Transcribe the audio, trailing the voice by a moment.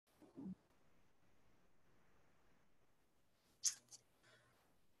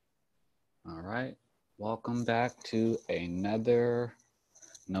All right. Welcome back to another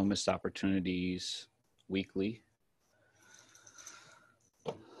No Missed Opportunities weekly.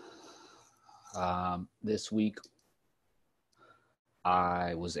 This week,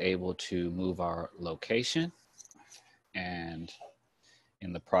 I was able to move our location, and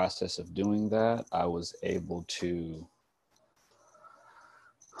in the process of doing that, I was able to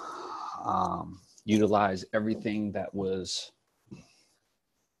utilize everything that was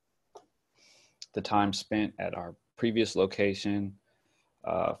the time spent at our previous location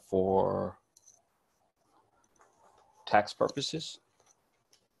for tax purposes.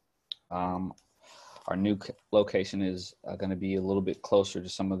 Our new location is going to be a little bit closer to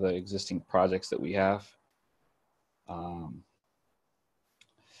some of the existing projects that we have.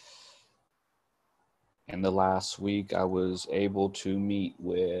 In the last week, I was able to meet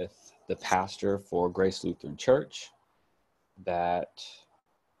with the pastor for Grace Lutheran Church that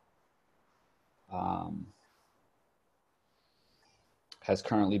has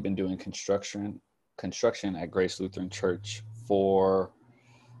currently been doing construction at Grace Lutheran Church for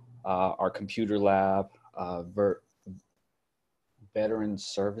our computer lab. Veteran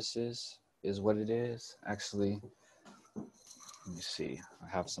Services is what it is. Actually, let me see. I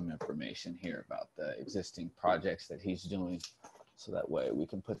have some information here about the existing projects that he's doing, so that way we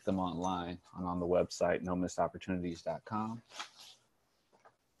can put them online and on the website, nomissedopportunities.com.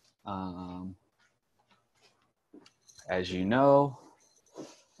 As you know,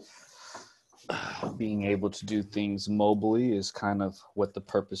 being able to do things mobily is kind of what the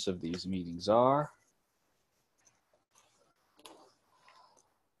purpose of these meetings are.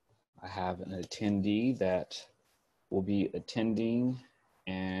 I have an attendee that will be attending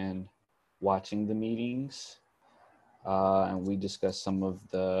and watching the meetings. And we discuss some of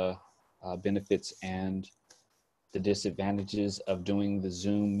the benefits and the disadvantages of doing the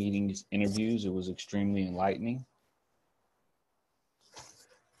Zoom meetings interviews. It was extremely enlightening.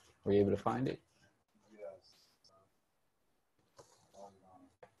 Were you able to find it? Yes.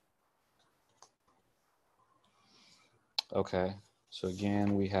 Okay. So again,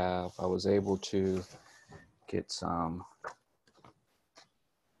 I was able to get some,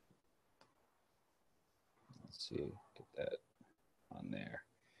 let's see, get that on there.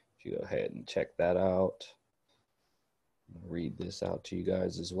 If you go ahead and check that out, I'll read this out to you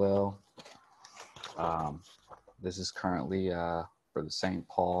guys as well. This is currently for the St.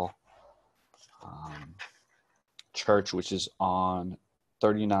 Paul Church, which is on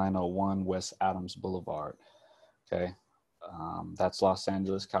 3901 West Adams Boulevard. Okay. That's Los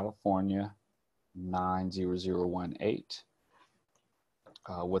Angeles, California, 90018.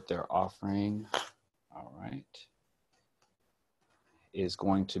 What they're offering, all right, is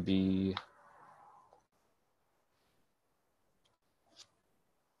going to be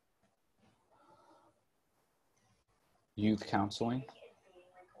youth counseling.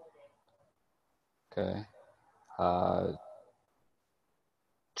 Okay.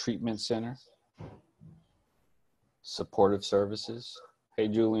 Treatment center. Supportive services. Hey,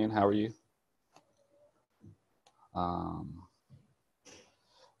 Julian, how are you?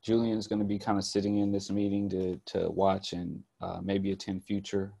 Julian's going to be kind of sitting in this meeting to watch and maybe attend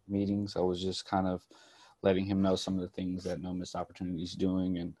future meetings. I was just kind of letting him know some of the things that No Missed Opportunity is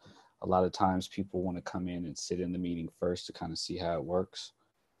doing. And a lot of times people want to come in and sit in the meeting first to kind of see how it works.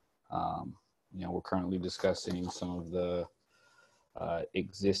 We're currently discussing some of the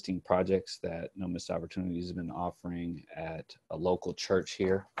existing projects that No Missed Opportunities has been offering at a local church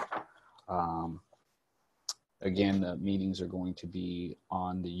here. Again, the meetings are going to be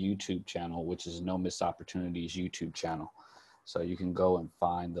on the YouTube channel, which is No Missed Opportunities YouTube channel. So you can go and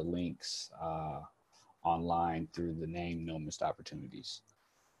find the links online through the name No Missed Opportunities.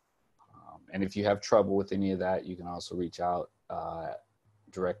 And if you have trouble with any of that, you can also reach out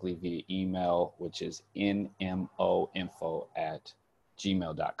directly via email, which is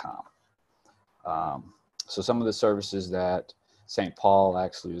nmoinfo@gmail.com. So some of the services that St. Paul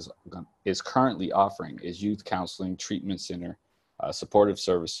actually is currently offering is youth counseling, treatment center, supportive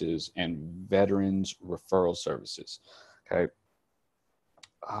services, and veterans referral services. Okay.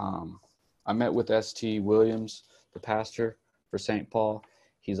 I met with St. Williams, the pastor for St. Paul.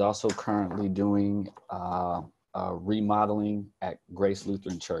 He's also currently doing remodeling at Grace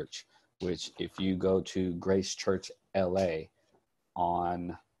Lutheran Church, which if you go to Grace Church LA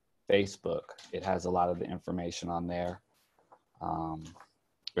on Facebook, it has a lot of the information on there.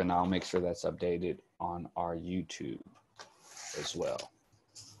 And I'll make sure that's updated on our YouTube as well.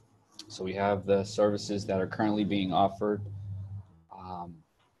 So we have the services that are currently being offered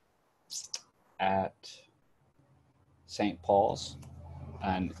at St. Paul's,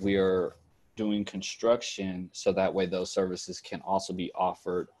 and we are doing construction, so that way those services can also be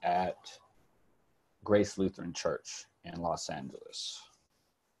offered at Grace Lutheran Church in Los Angeles.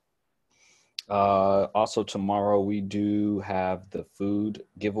 Also tomorrow we do have the food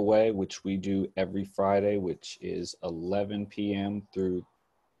giveaway, which we do every Friday, which is 11 p.m. through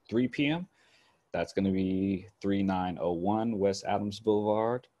 3 p.m. That's going to be 3901 West Adams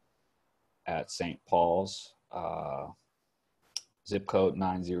Boulevard at St. Paul's, zip code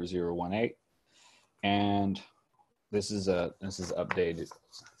 90018. And this is updated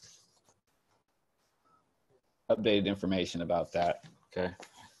information about that. Okay.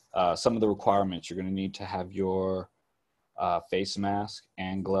 Some of the requirements: you're going to need to have your face mask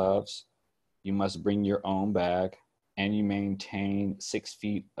and gloves. You must bring your own bag, and you maintain 6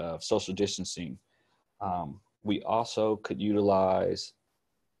 feet of social distancing. We also could utilize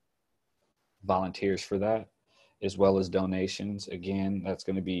volunteers for that, as well as donations. Again, that's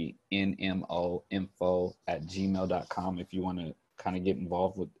going to be nmoinfo@gmail.com if you want to kind of get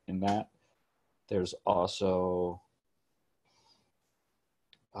involved in that. There's also,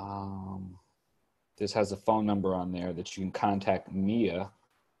 this has a phone number on there that you can contact Mia,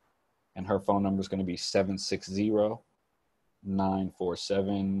 and her phone number is going to be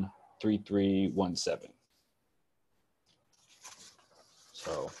 760-947-3317.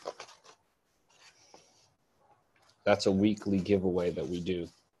 So that's a weekly giveaway that we do.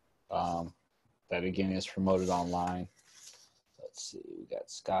 That again is promoted online. Let's see, we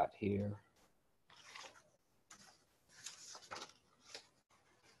got Scott here.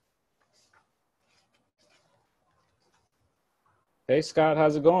 Hey Scott,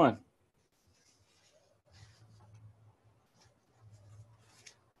 how's it going?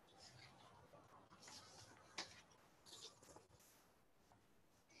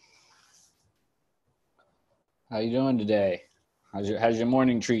 How you doing today? How's your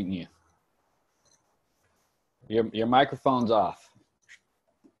morning treating you? Your microphone's off.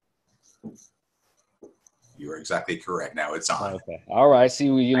 You are exactly correct. Now it's on. Okay. All right. See,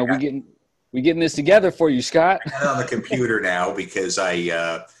 we getting this together for you, Scott. I got it on the computer now because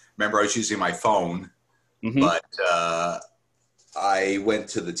I remember I was using my phone, but I went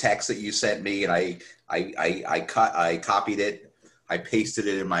to the text that you sent me and I copied it, I pasted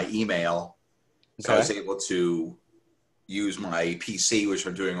it in my email, so I was able to use my PC, which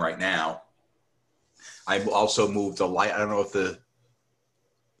I'm doing right now. I also moved the light. I don't know if the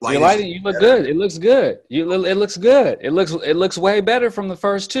light your lighting, you look good. It looks good. It looks good. It looks way better from the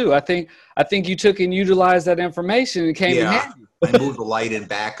first two. I think you took and utilized that information and came in handy. I moved the light in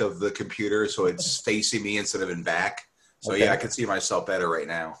back of the computer so it's facing me instead of in back. So yeah, I can see myself better right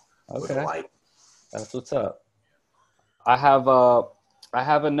now with the light. That's what's up. I have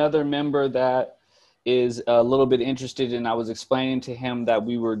another member that is a little bit interested, and I was explaining to him that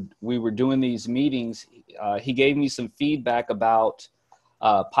we were doing these meetings. He gave me some feedback about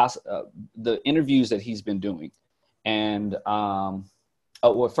the interviews that he's been doing. And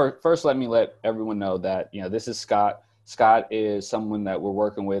first let me let everyone know that, this is Scott. Scott is someone that we're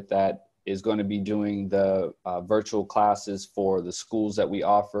working with that is going to be doing the virtual classes for the schools that we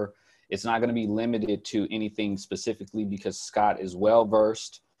offer. It's not going to be limited to anything specifically because Scott is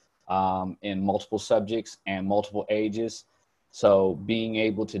well-versed in multiple subjects and multiple ages. So being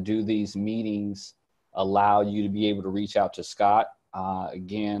able to do these meetings allow you to be able to reach out to Scott.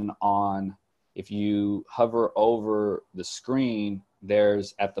 Again, if you hover over the screen,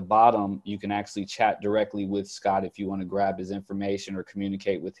 there's at the bottom, you can actually chat directly with Scott if you want to grab his information or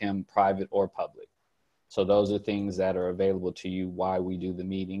communicate with him private or public. So those are things that are available to you while we do the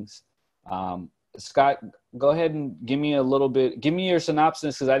meetings. Scott, go ahead and give me your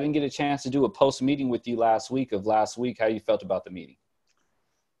synopsis, because I didn't get a chance to do a post meeting with you last week, how you felt about the meeting.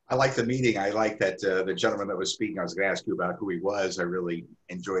 I like the meeting. I like that the gentleman that was speaking, I was going to ask you about who he was. I really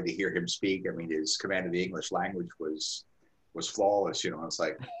enjoyed to hear him speak. I mean, his command of the English language was flawless. It's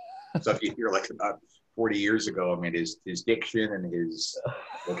like stuff you hear like about 40 years ago. I mean, his diction and his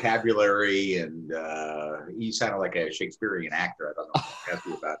vocabulary, and he sounded like a Shakespearean actor. I don't know if I asked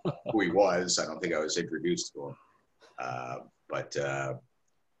you about who he was. I don't think I was introduced to him. But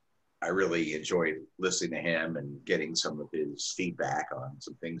I really enjoyed listening to him and getting some of his feedback on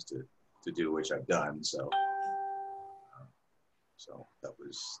some things to do, which I've done. So that it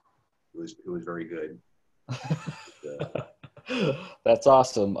was very good. That's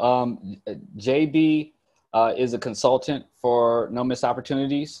awesome. JB is a consultant for No Miss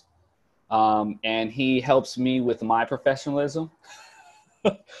Opportunities, and he helps me with my professionalism,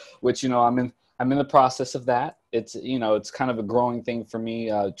 which I'm in the process of that. It's it's kind of a growing thing for me,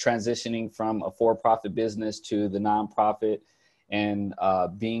 transitioning from a for-profit business to the nonprofit and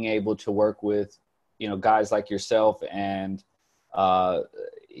being able to work with, guys like yourself. And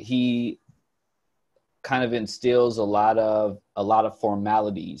he kind of instills a lot of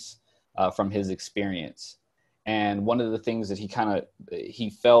formalities from his experience. And one of the things that he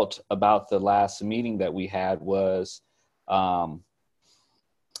felt about the last meeting that we had was,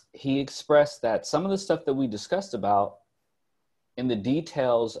 he expressed that some of the stuff that we discussed about in the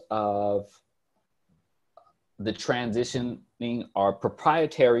details of the transitioning are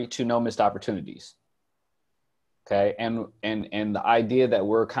proprietary to No Missed Opportunities. Okay. And the idea that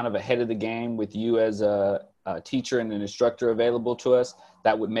we're kind of ahead of the game with you as a teacher and an instructor available to us,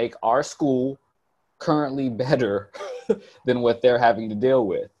 that would make our school currently better than what they're having to deal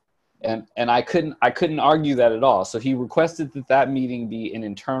with. And I couldn't argue that at all. So he requested that meeting be an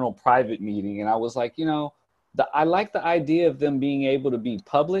internal private meeting. And I was like, I like the idea of them being able to be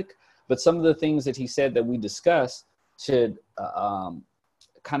public, but some of the things that he said that we discussed should kind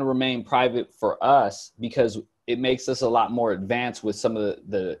of remain private for us, because it makes us a lot more advanced with some of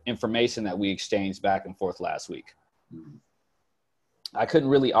the information that we exchanged back and forth last week. I couldn't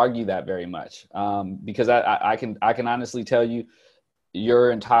really argue that very much, because I can honestly tell you,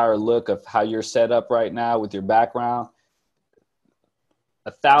 your entire look of how you're set up right now with your background,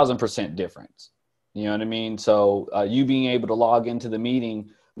 1,000% different. You know what I mean? So you being able to log into the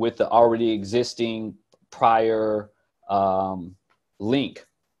meeting with the already existing prior link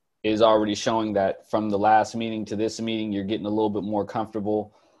is already showing that from the last meeting to this meeting, you're getting a little bit more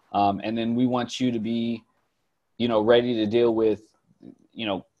comfortable. And then we want you to be, ready to deal with,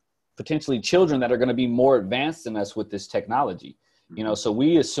 potentially children that are going to be more advanced than us with this technology. So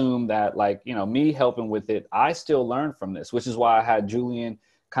we assume that, like, me helping with it, I still learn from this, which is why I had Julian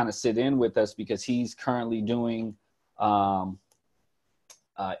kind of sit in with us, because he's currently doing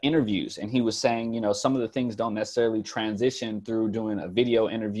interviews. And he was saying, some of the things don't necessarily transition through doing a video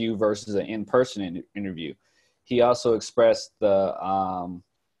interview versus an in-person interview. He also expressed some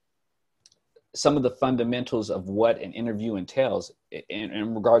of the fundamentals of what an interview entails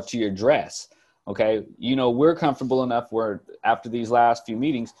in regards to your dress. Okay. We're comfortable enough where after these last few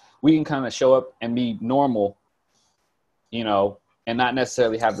meetings, we can kind of show up and be normal, and not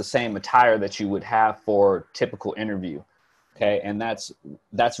necessarily have the same attire that you would have for typical interview. Okay. And that's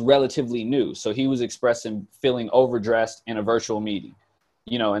relatively new. So he was expressing feeling overdressed in a virtual meeting,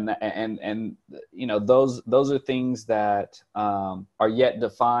 and those are things that are yet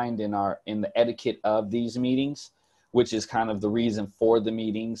defined in the etiquette of these meetings, which is kind of the reason for the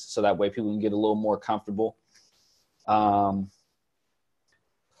meetings. So that way people can get a little more comfortable.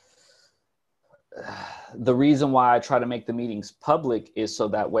 The reason why I try to make the meetings public is so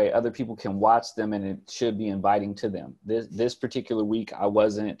that way other people can watch them, and it should be inviting to them. This particular week, I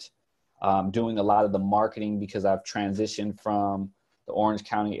wasn't doing a lot of the marketing because I've transitioned from the Orange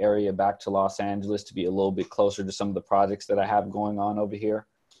County area back to Los Angeles to be a little bit closer to some of the projects that I have going on over here.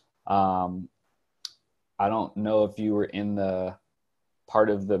 I don't know if you were in the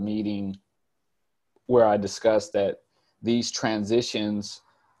part of the meeting where I discussed that these transitions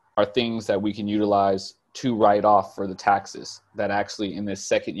are things that we can utilize to write off for the taxes, that actually in this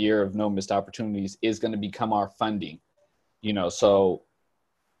second year of No Missed Opportunities is going to become our funding. So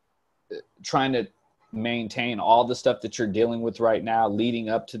trying to maintain all the stuff that you're dealing with right now, leading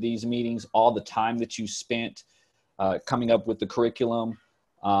up to these meetings, all the time that you spent coming up with the curriculum,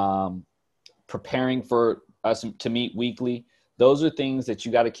 preparing for us to meet weekly. Those are things that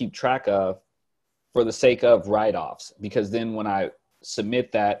you got to keep track of for the sake of write-offs, because then when I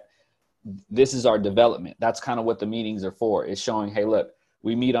submit that, this is our development. That's kind of what the meetings are for. It's showing, hey, look,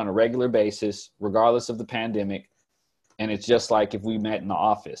 we meet on a regular basis, regardless of the pandemic. And it's just like if we met in the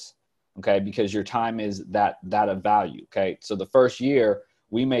office, okay, because your time is that of value. Okay. So the first year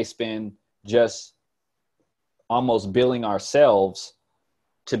we may spend just almost billing ourselves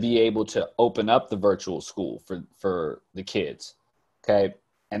to be able to open up the virtual school for the kids. Okay.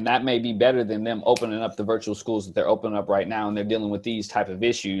 And that may be better than them opening up the virtual schools that they're opening up right now. And they're dealing with these type of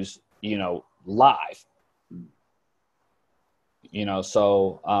issues, live,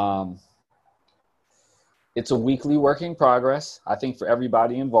 so it's a weekly work in progress, I think, for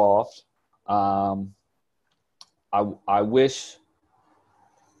everybody involved. I wish,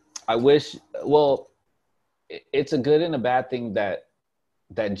 well, it's a good and a bad thing that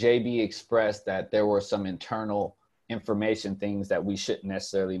JB expressed that there were some internal information things that we shouldn't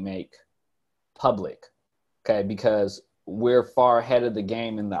necessarily make public. Okay. Because we're far ahead of the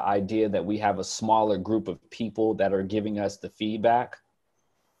game in the idea that we have a smaller group of people that are giving us the feedback.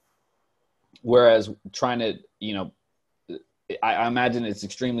 Whereas trying to, I imagine it's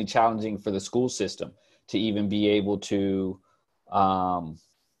extremely challenging for the school system to even be able to um,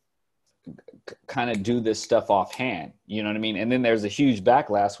 kind of do this stuff offhand, you know what I mean? And then there's a huge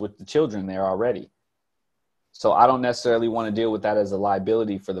backlash with the children there already. So I don't necessarily want to deal with that as a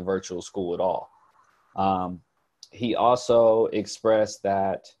liability for the virtual school at all. He also expressed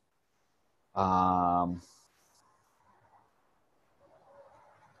that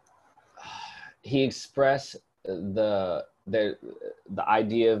he expressed the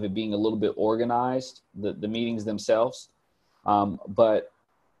idea of it being a little bit organized, the meetings themselves. But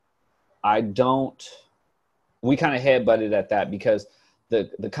we kind of headbutted at that because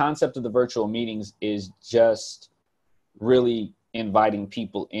the concept of the virtual meetings is just really inviting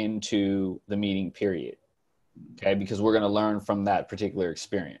people into the meeting period. Okay. Because we're going to learn from that particular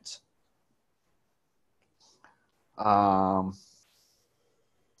experience.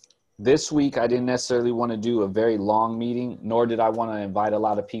 This week, I didn't necessarily want to do a very long meeting, nor did I want to invite a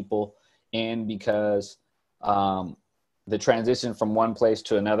lot of people in because the transition from one place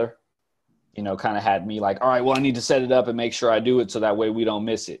to another, kind of had me like, all right, well, I need to set it up and make sure I do it so that way we don't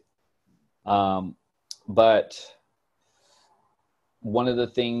miss it. But one of the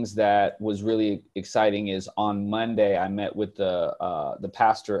things that was really exciting is on Monday, I met with the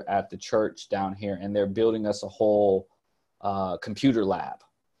pastor at the church down here, and they're building us a whole computer lab.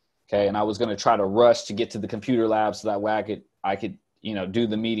 Okay. And I was going to try to rush to get to the computer lab so that way I could, do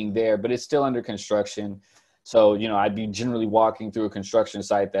the meeting there, but it's still under construction. So, I'd be generally walking through a construction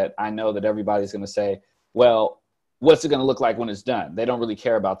site that I know that everybody's going to say, well, what's it going to look like when it's done? They don't really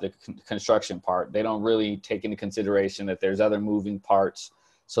care about the construction part. They don't really take into consideration that there's other moving parts.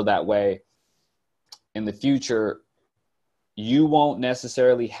 So that way in the future, you won't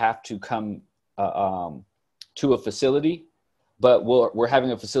necessarily have to come to a facility, but we're having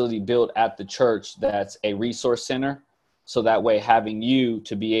a facility built at the church that's a resource center. So that way having you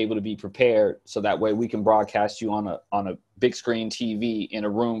to be able to be prepared, so that way we can broadcast you on a big screen TV in a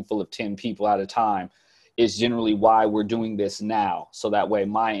room full of 10 people at a time is generally why we're doing this now. So that way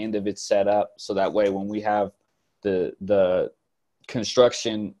my end of it's set up. So that way when we have the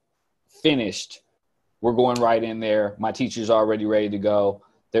construction finished, we're going right in there. My teacher's already ready to go.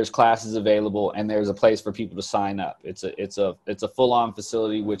 There's classes available and there's a place for people to sign up. It's a full-on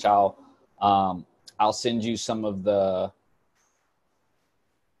facility, which I'll send you some of the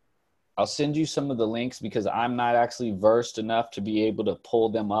links because I'm not actually versed enough to be able to pull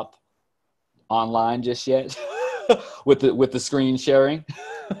them up online just yet with the screen sharing.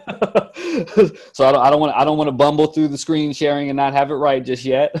 So I don't want to bumble through the screen sharing and not have it right just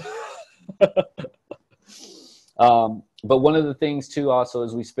yet. But one of the things too also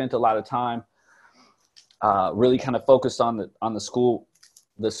is we spent a lot of time really kind of focused on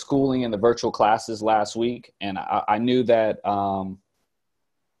the schooling and the virtual classes last week. And I knew that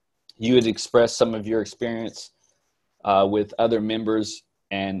you had expressed some of your experience with other members,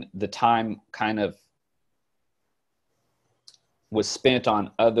 and the time kind of was spent on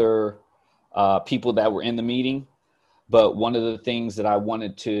other people that were in the meeting. But one of the things that I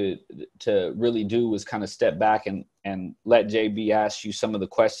wanted to really do was kind of step back and let JB ask you some of the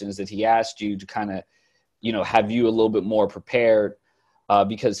questions that he asked you to kind of, have you a little bit more prepared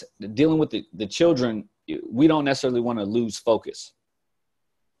because dealing with the children, we don't necessarily want to lose focus.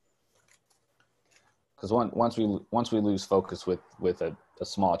 Because once we lose focus with a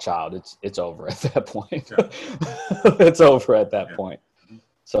small child, it's over at that point. Yeah. It's over at that point.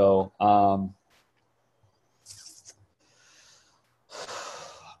 So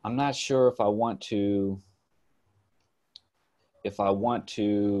I'm not sure if I want to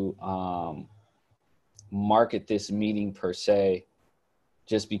market this meeting per se,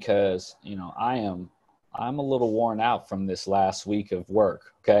 just because I'm a little worn out from this last week of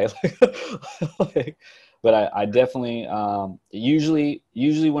work. Okay. But I definitely, usually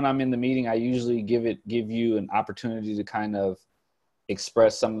when I'm in the meeting, I usually give you an opportunity to kind of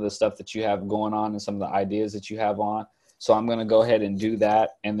express some of the stuff that you have going on and some of the ideas that you have on. So I'm going to go ahead and do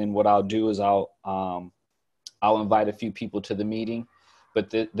that. And then what I'll do is I'll invite a few people to the meeting, but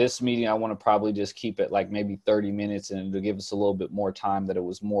this meeting, I want to probably just keep it like maybe 30 minutes and it'll give us a little bit more time that it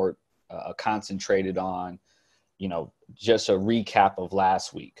was more concentrated on, just a recap of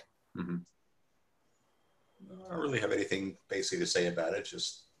last week. Mm-hmm. I don't really have anything basically to say about it.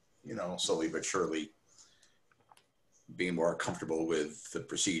 Just, slowly but surely being more comfortable with the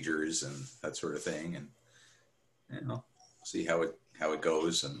procedures and that sort of thing. And, see how it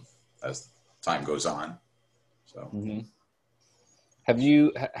goes and as time goes on. So, mm-hmm. Have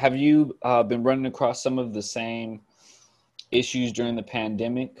you been running across some of the same issues during the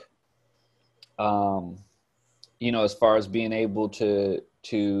pandemic? As far as being able to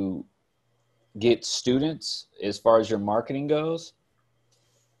get students as far as your marketing goes?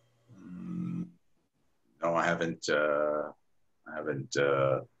 No, I haven't.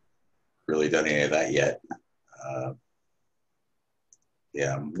 Really done any of that yet.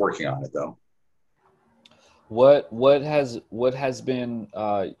 Yeah, I'm working on it though. What has been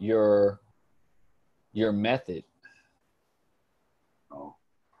your method? Oh,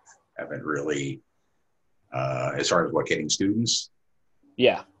 haven't really. As far as what getting students,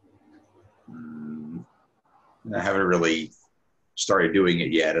 Yeah. I haven't really started doing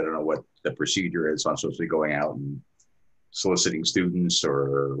it yet. I don't know what the procedure is. I'm supposed to be going out and soliciting students,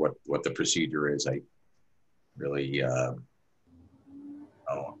 or what the procedure is. I really, oh,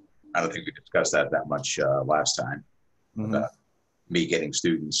 I don't think we discussed that much last time about me getting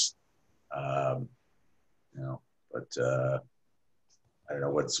students. You know, but I don't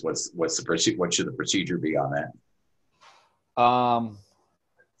know what's the procedure. What should the procedure be on that?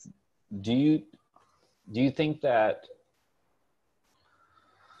 Do you think that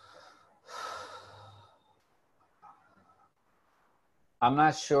I'm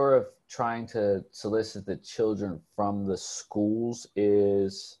not sure if trying to solicit the children from the schools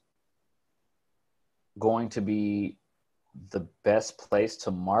is going to be the best place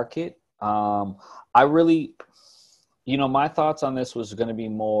to market. I really, my thoughts on this was going to be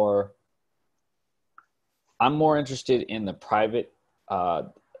more, I'm more interested in the private,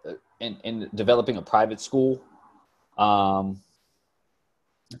 in developing a private school. I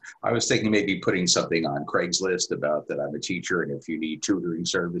was thinking maybe putting something on Craigslist about that I'm a teacher, and if you need tutoring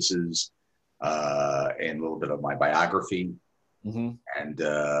services, and a little bit of my biography. And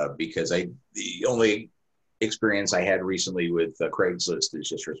because the only experience I had recently with Craigslist is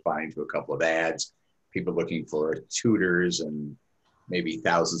just responding to a couple of ads, people looking for tutors, and maybe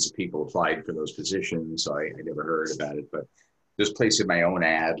thousands of people applied for those positions. So I never heard about it, but just placing my own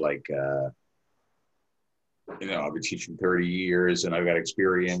ad, like, I've been teaching 30 years and I've got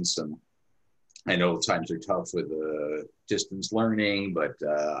experience, and I know times are tough with distance learning, but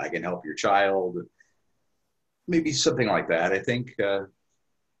I can help your child. Maybe something like that, I think.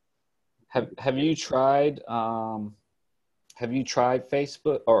 Have you tried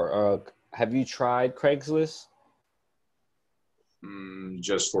Facebook, or have you tried Craigslist?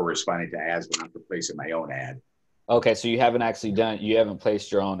 Just for responding to ads, but not for placing my own ad. Okay, so you haven't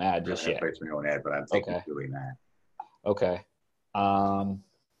placed your own ad just yet. I haven't placed my own ad, but I'm thinking of doing that. Okay.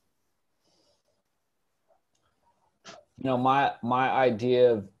 My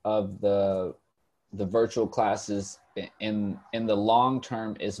idea of the virtual classes in the long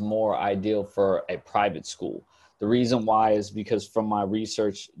term is more ideal for a private school. The reason why is because from my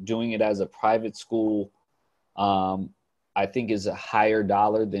research, doing it as a private school, I think is a higher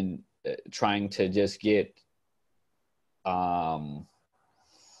dollar than trying to just get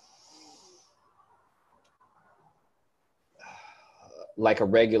like a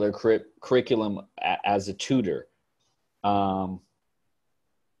regular curriculum as a tutor. I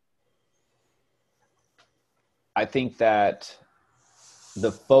think that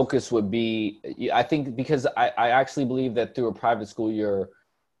the focus would be, because I actually believe that through a private school,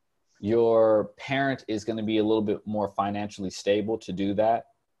 your parent is going to be a little bit more financially stable to do that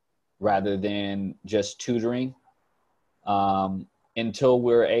rather than just tutoring. Until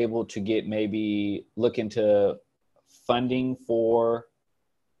we're able to look into funding for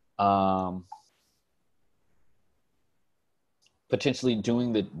potentially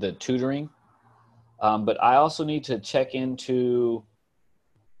doing the tutoring. But I also need to check into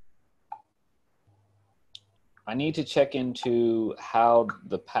how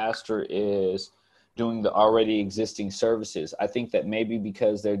the pastor is doing the already existing services. I think that maybe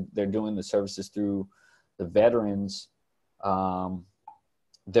because they're doing the services through the veterans,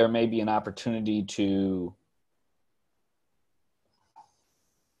 there may be an opportunity to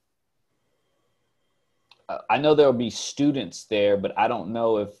I know there'll be students there, but I don't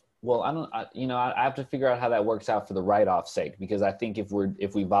know if, I have to figure out how that works out for the write-off sake, because I think if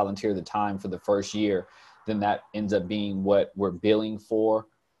we volunteer the time for the first year, then that ends up being what we're billing for.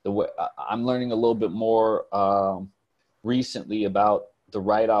 I'm learning a little bit more recently about the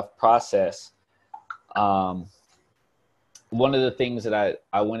write-off process. One of the things that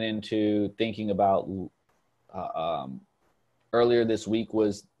I went into thinking about earlier this week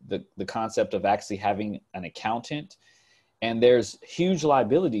was the concept of actually having an accountant. And there's huge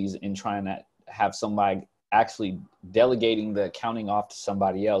liabilities in trying to have somebody actually delegating the accounting off to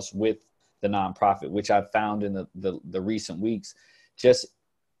somebody else with the nonprofit, which I've found in the recent weeks. Just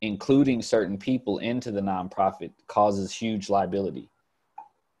including certain people into the nonprofit causes huge liability.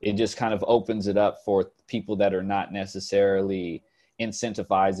 It just kind of opens it up for people that are not necessarily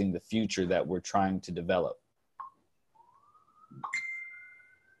incentivizing the future that we're trying to develop.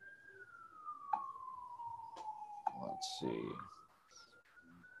 Let's see.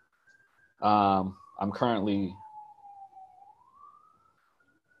 I'm currently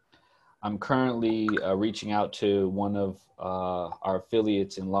reaching out to one of our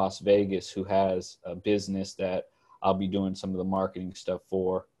affiliates in Las Vegas who has a business that I'll be doing some of the marketing stuff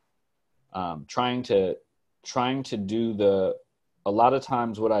for. Trying to do a lot of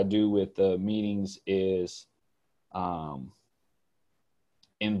times what I do with the meetings is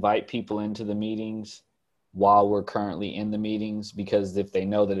invite people into the meetings while we're currently in the meetings, because if they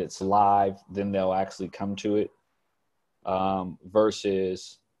know that it's live, then they'll actually come to it,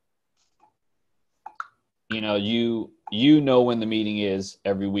 versus, you know when the meeting is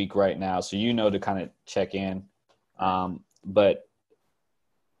every week right now, so to kind of check in. But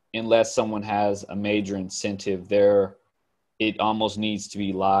unless someone has a major incentive there, it almost needs to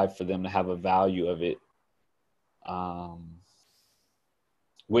be live for them to have a value of it.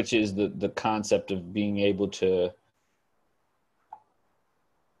 Which is the concept of being able to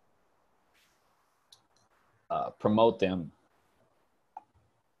promote the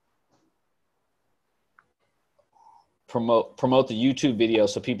YouTube video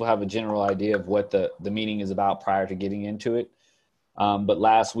so people have a general idea of what the meeting is about prior to getting into it. But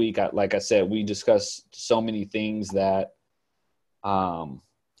last week, like I said, we discussed so many things that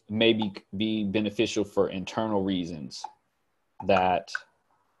maybe be beneficial for internal reasons that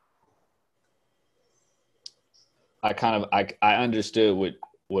I understood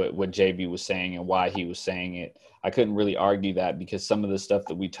what JB was saying and why he was saying it. I couldn't really argue that, because some of the stuff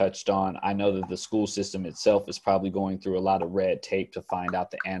that we touched on, I know that the school system itself is probably going through a lot of red tape to find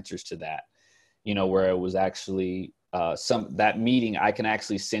out the answers to that, where it was actually that meeting I can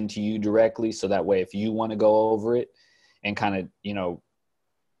actually send to you directly. So that way, if you want to go over it and kind of,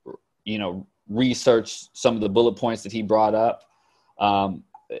 research some of the bullet points that he brought up,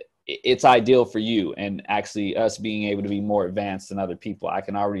 it's ideal for you, and actually us being able to be more advanced than other people. I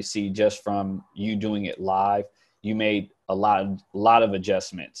can already see just from you doing it live, you made a lot of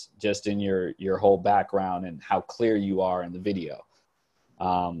adjustments just in your whole background and how clear you are in the video.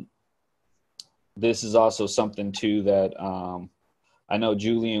 This is also something too that I know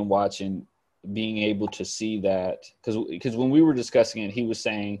Julian watching, being able to see that, because when we were discussing it, he was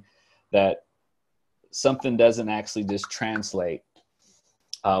saying that something doesn't actually just translate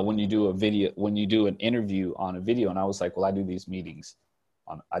when you do an interview on a video. And I was like, well, I do these meetings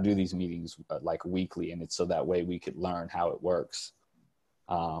like weekly, and it's so that way we could learn how it works.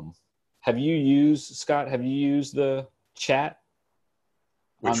 Have you used the chat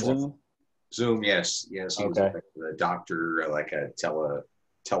on Zoom? Zoom, yes. He was like the doctor, like a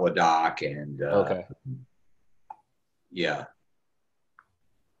teledoc, and okay. Yeah.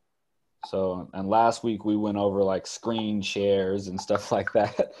 So, and last week we went over like screen shares and stuff like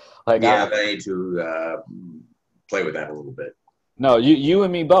that. I need to play with that a little bit. No, you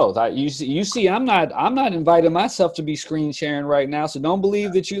and me both. You see, I'm not inviting myself to be screen sharing right now. So don't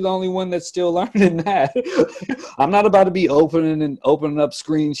believe that you're the only one that's still learning that. I'm not about to be opening up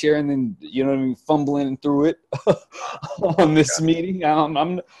screen sharing and fumbling through it on this meeting. I'm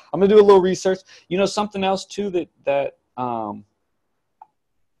gonna do a little research. Something else too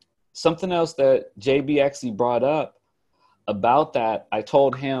something else that JB actually brought up about that. I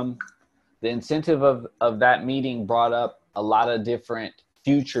told him the incentive of that meeting brought up a lot of different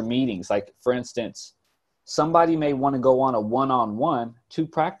future meetings. Like, for instance, somebody may want to go on a one-on-one to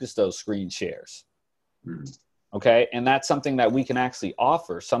practice those screen shares. Okay. And that's something that we can actually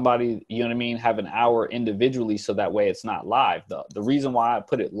offer somebody, have an hour individually. So that way it's not live. The reason why I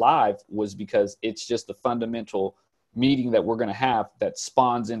put it live was because it's just the fundamental meeting that we're going to have that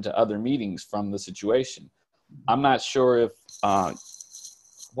spawns into other meetings from the situation. I'm not sure if, I'm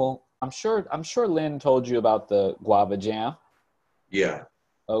sure Lynn told you about the Guava Jam. Yeah.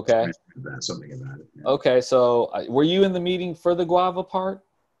 Okay. Something about it. Yeah. Okay. So were you in the meeting for the Guava part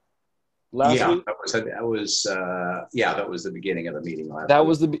last week? That was the beginning of the meeting last week. That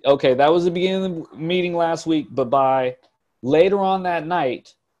was the beginning of the meeting last week. But by later on that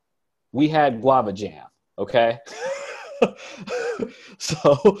night, we had Guava Jam. Okay.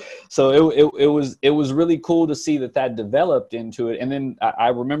 So it was really cool to see that developed into it. And then I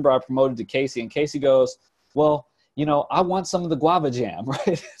remember I promoted to Casey, and Casey goes, well, I want some of the Guava Jam,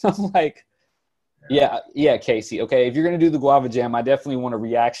 right? I'm like, yeah, Casey. Okay, if you're going to do the Guava Jam, I definitely want a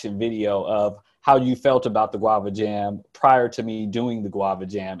reaction video of how you felt about the Guava Jam prior to me doing the Guava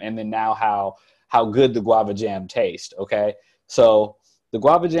Jam, and then now how good the Guava Jam tastes. Okay, so the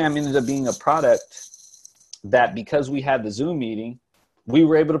Guava Jam ended up being a product that, because we had the Zoom meeting, we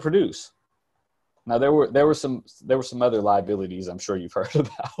were able to produce. Now there were some other liabilities I'm sure you've heard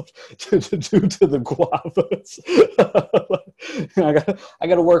about due to the guavas. I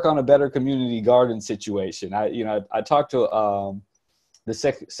got to work on a better community garden situation. I talked to the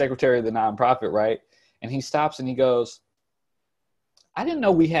secretary of the nonprofit, right? And he stops and he goes, "I didn't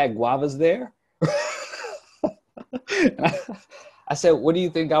know we had guavas there." I said, "What do you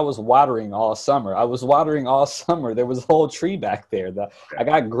think I was watering all summer?" I was watering all summer. There was a whole tree back there. I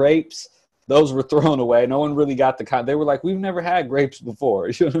got grapes. Those were thrown away. No one really got the kind. They were like, "We've never had grapes before."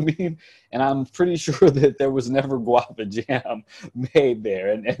 You know what I mean? And I'm pretty sure that there was never guava jam made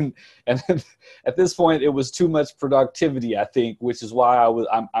there. And at this point, it was too much productivity, I think, which is why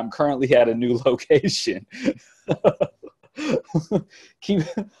I'm currently at a new location. I'm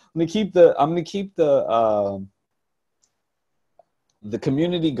gonna keep the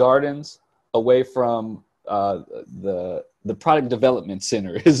community gardens away from the product development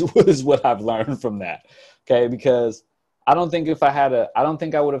center is what I've learned from that. Okay. Because I don't think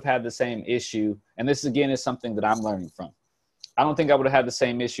I would have had the same issue. And this again is something that I'm learning from. I don't think I would have had the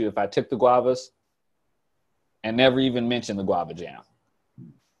same issue if I took the guavas and never even mentioned the guava jam.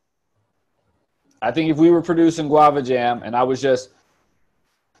 I think if we were producing guava jam and I was just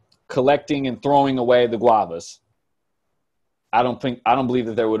collecting and throwing away the guavas, I don't believe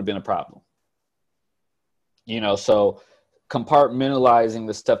that there would have been a problem. So compartmentalizing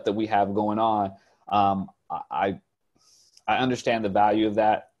the stuff that we have going on, I understand the value of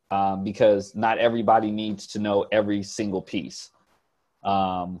that because not everybody needs to know every single piece.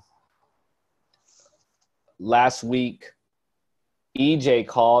 Last week, EJ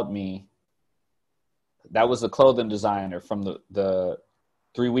called me. That was the clothing designer from the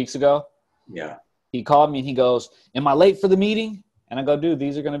 3 weeks ago. Yeah. He called me and he goes, "Am I late for the meeting?" And I go, "Dude,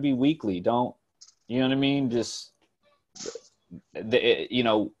 these are going to be weekly. Don't, you know what I mean? Just,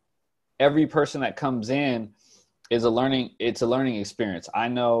 every person that comes in is it's a learning experience." I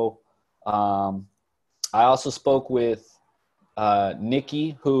know. I also spoke with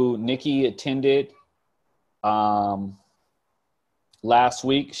Nikki attended last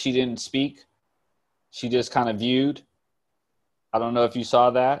week. She didn't speak. She just kind of viewed. I don't know if you saw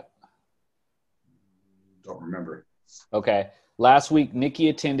that. Don't remember. Okay. Last week, Nikki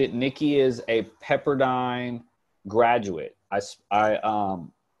attended. Nikki is a Pepperdine graduate. I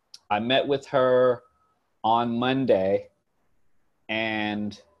met with her on Monday,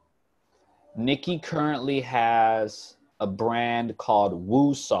 and Nikki currently has a brand called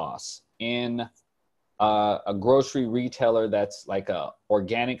Woo Sauce in a grocery retailer that's like a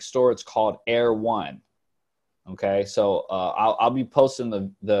organic store. It's called Air One. Okay, so I'll be posting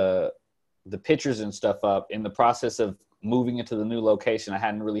the pictures and stuff up. In the process of moving into the new location, I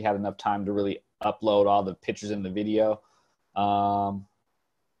hadn't really had enough time to really upload all the pictures in the video. And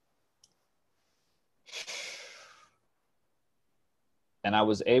I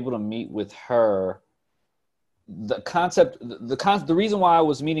was able to meet with her. The reason why I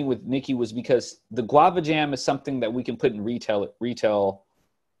was meeting with Nikki was because the guava jam is something that we can put in retail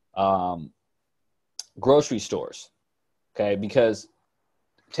grocery stores. Okay, because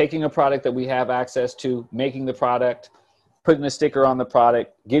taking a product that we have access to, making the product, putting a sticker on the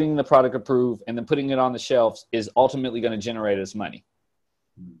product, getting the product approved, and then putting it on the shelves is ultimately going to generate us money.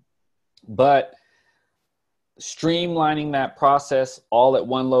 But streamlining that process all at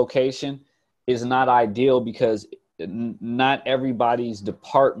one location is not ideal because not everybody's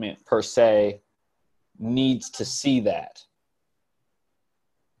department per se needs to see that.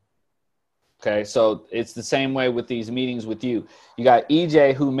 Okay, so it's the same way with these meetings with you. You got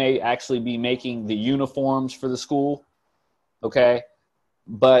EJ who may actually be making the uniforms for the school, okay?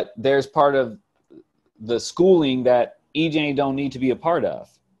 But there's part of the schooling that EJ don't need to be a part of.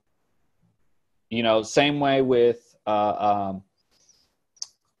 Same way with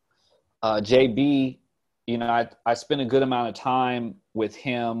JB. I spent a good amount of time with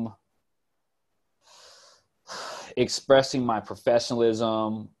him expressing my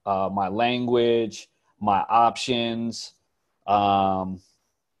professionalism, my language, my options.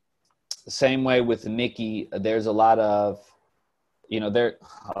 Same way with Nikki. There's a lot of, they've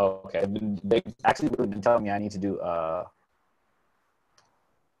actually been telling me I need to do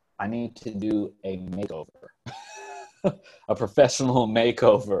a makeover, a professional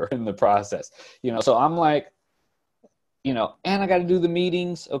makeover in the process. So I'm like, and I got to do the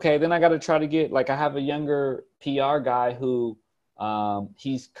meetings. Okay. Then I got to try to get, I have a younger PR guy who,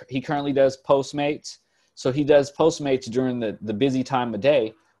 he currently does Postmates. So he does Postmates during the busy time of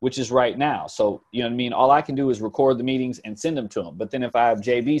day, which is right now. So, you know what I mean? All I can do is record the meetings and send them to him. But then if I have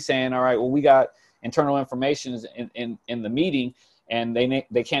JB saying, all right, well, we got internal information in the meeting, and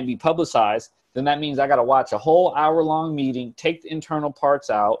they can't be publicized, then that means I got to watch a whole hour-long meeting, take the internal parts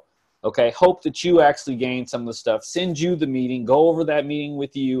out, okay, hope that you actually gain some of the stuff, send you the meeting, go over that meeting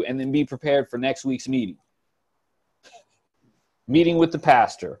with you, and then be prepared for next week's meeting. Meeting with the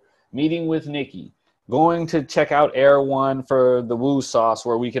pastor, meeting with Nikki, going to check out Air One for the Woo sauce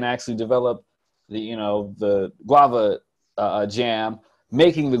where we can actually develop the guava jam,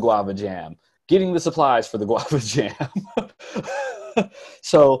 making the guava jam, getting the supplies for the guava jam.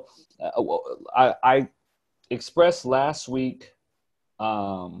 So I expressed last week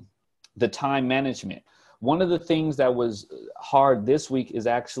the time management. One of the things that was hard this week is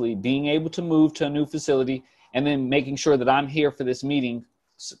actually being able to move to a new facility and then making sure that I'm here for this meeting,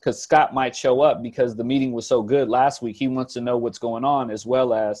 because Scott might show up because the meeting was so good last week. He wants to know what's going on as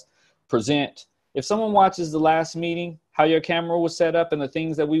well as present. If someone watches the last meeting, how your camera was set up and the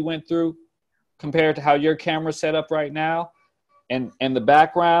things that we went through compared to how your camera's set up right now and the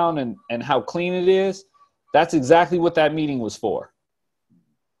background and how clean it is, that's exactly what that meeting was for.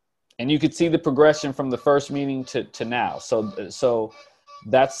 And you could see the progression from the first meeting to now. So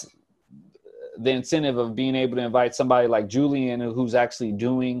that's the incentive of being able to invite somebody like Julian, who's actually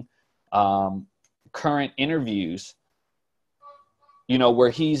doing current interviews, where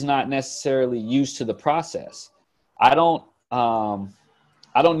he's not necessarily used to the process. I don't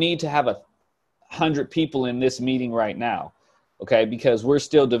need to have 100 people in this meeting right now. Okay. Because we're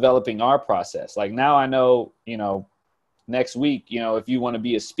still developing our process. Like now I know, next week, if you want to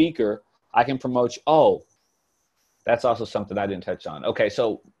be a speaker, I can promote you. Oh, that's also something I didn't touch on. Okay.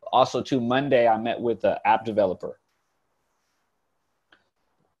 So also too, Monday, I met with an app developer.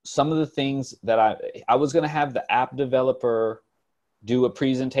 Some of the things that I was going to have the app developer do a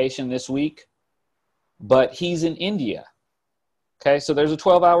presentation this week, but he's in India. Okay. So there's a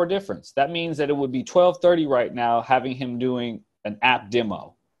 12-hour difference. That means that it would be 12:30 right now, having him doing an app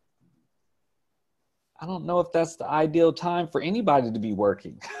demo. I don't know if that's the ideal time for anybody to be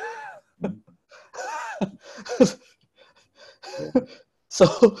working.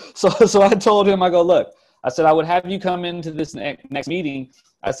 So I told him, I go, look, I said, I would have you come into this next meeting.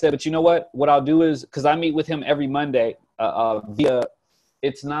 I said, but you know what I'll do is, because I meet with him every Monday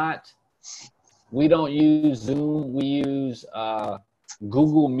we don't use Zoom. We use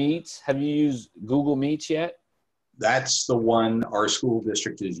Google Meets. Have you used Google Meets yet? That's the one our school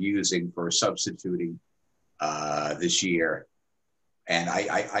district is using for substituting this year. And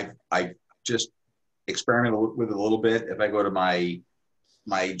I just experimented with it a little bit. If I go to my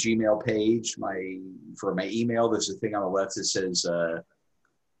Gmail page, for my email, there's a thing on the left that says,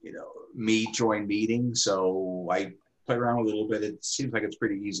 join meeting. So I play around with it a little bit. It seems like it's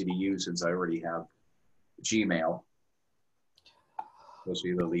pretty easy to use since I already have Gmail. Supposed to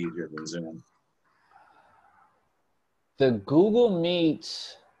be a little easier than Zoom. The Google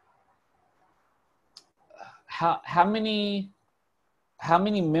Meet, how many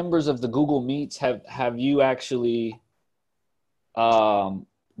members of the Google Meets have you actually been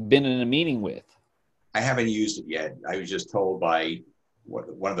in a meeting with? I haven't used it yet. I was just told by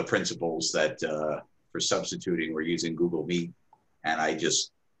one of the principals that for substituting, we're using Google Meet, and I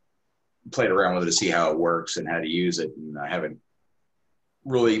just played around with it to see how it works and how to use it. And I haven't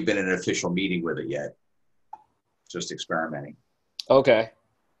really been in an official meeting with it yet. Just experimenting. Okay.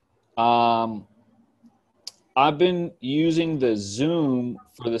 I've been using the Zoom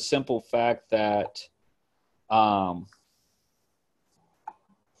for the simple fact that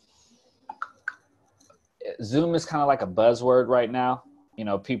Zoom is kind of like a buzzword right now.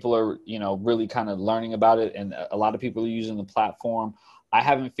 People are, really kind of learning about it, and a lot of people are using the platform. I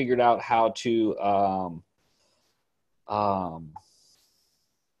haven't figured out how to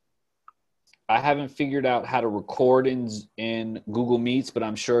record in Google Meets, but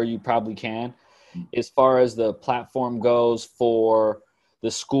I'm sure you probably can. As far as the platform goes for the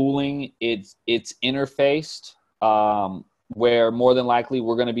schooling, it's interfaced where more than likely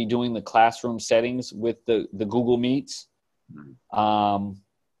we're going to be doing the classroom settings with the Google Meets.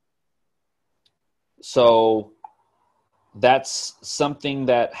 So that's something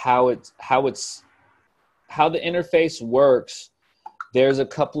that how the interface works. There's a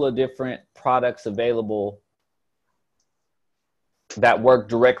couple of different products available that work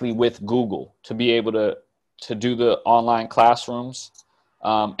directly with Google to be able to do the online classrooms.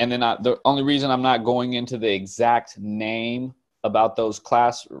 And then the only reason I'm not going into the exact name about those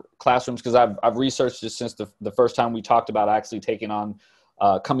classrooms, because I've researched it since the first time we talked about actually taking on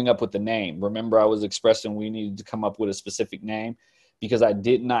coming up with the name. Remember, I was expressing we needed to come up with a specific name because I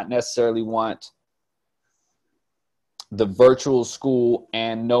did not necessarily want the virtual school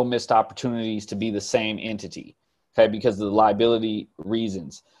and No Missed Opportunities to be the same entity. okay, because of the liability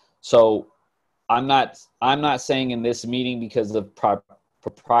reasons. So I'm not saying in this meeting, because of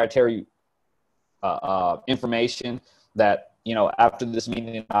proprietary information, that, you know, after this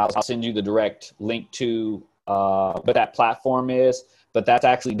meeting I'll send you the direct link to what that platform is, but that's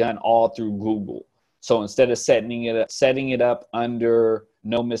actually done all through Google. So instead of setting it up under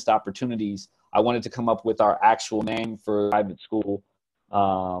No Missed Opportunities, I wanted to come up with our actual name for private school,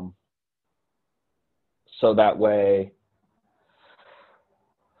 so that way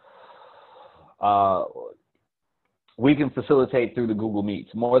we can facilitate through the Google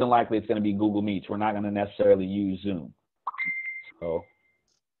Meets. More than likely, it's going to be Google Meets. We're not going to necessarily use Zoom. So,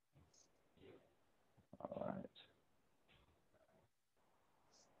 all right.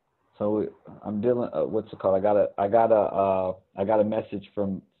 So I'm dealing. What's it called? I got a message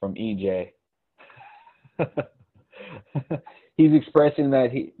from EJ. He's expressing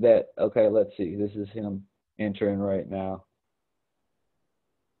that. Okay, let's see. This is him entering right now.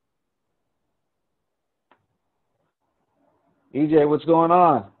 EJ, what's going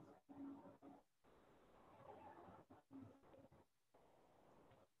on?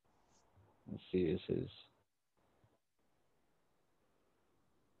 Let's see. This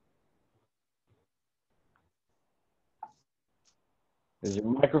is your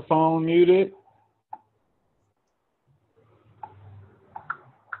microphone muted?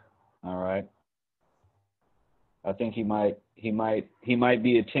 All right. I think he might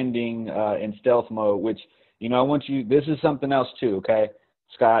be attending in stealth mode, which, you know, I want you, this is something else too, okay?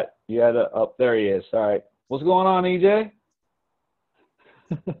 Scott, you had a, oh, there he is. All right. What's going on, EJ?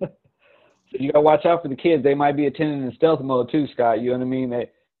 So you gotta watch out for the kids. They might be attending in stealth mode too, Scott. You know what I mean?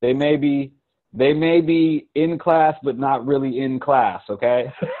 They may be in class, but not really in class,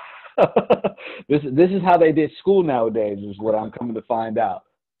 okay? This is how they did school nowadays, is what I'm coming to find out.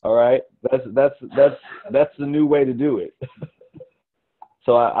 All right, that's the new way to do it.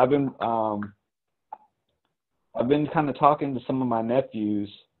 So I've been kind of talking to some of my nephews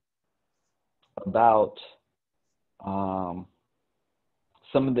about some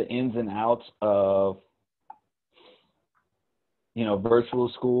of the ins and outs of, you know, virtual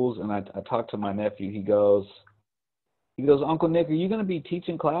schools. And I talked to my nephew. He goes, Uncle Nick, are you going to be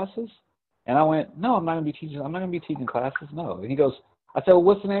teaching classes? And I went, no, I'm not going to be teaching classes. No. And he goes, I said, well,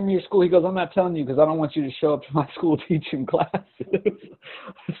 what's the name of your school? He goes, I'm not telling you because I don't want you to show up to my school teaching classes.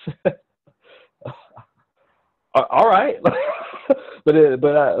 All right. but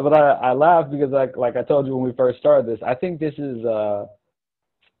I laughed because like I told you when we first started this, I think this is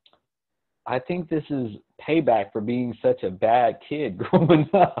payback for being such a bad kid growing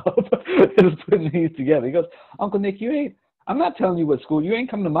up. Just putting these together. He goes, Uncle Nick, I'm not telling you what school. You ain't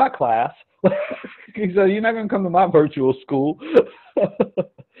come to my class. He said, you're not going to come to my virtual school.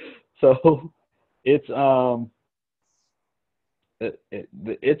 So it's a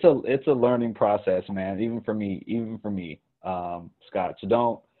learning process, man. Even for me, Scott.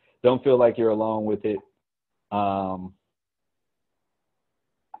 So don't feel like you're alone with it.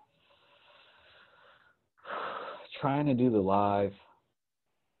 Trying to do the live.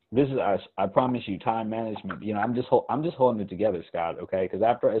 This is, I promise you, time management. You know, I'm just holding it together, Scott. Okay, because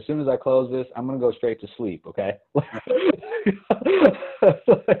as soon as I close this, I'm gonna go straight to sleep. Okay.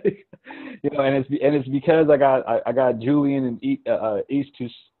 You know, and it's because I got Julian and East to,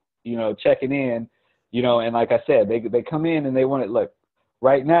 you know, checking in. You know, and like I said, they come in and they want it. Look,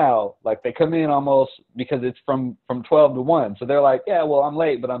 right now, like they come in almost because it's from 12 to 1. So they're like, yeah, well, I'm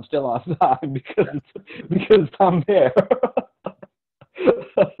late, but I'm still on time because I'm there.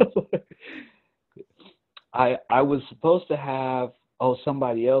 I was supposed to have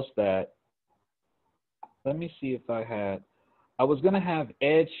somebody else that, let me see if I was going to have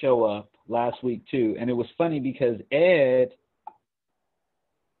Ed show up last week too. And it was funny because Ed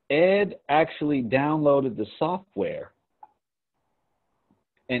actually downloaded the software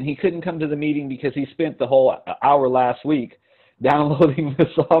and he couldn't come to the meeting because he spent the whole hour last week downloading the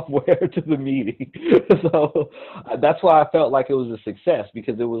software to the meeting. So that's why I felt like it was a success,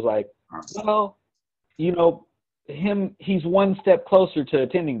 because it was like, well, you know, he's one step closer to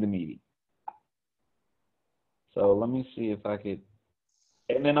attending the meeting. So let me see if I could.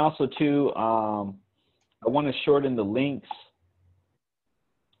 And then also too, I want to shorten the links,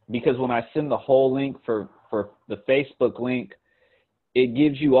 because when I send the whole link for the Facebook link, it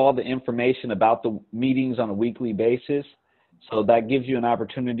gives you all the information about the meetings on a weekly basis. So that gives you an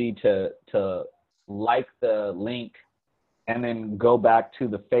opportunity to like the link and then go back to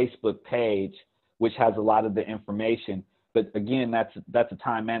the Facebook page, which has a lot of the information. But again, that's a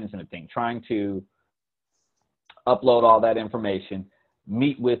time management thing, trying to upload all that information,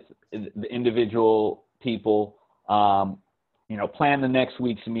 meet with the individual people, You know, plan the next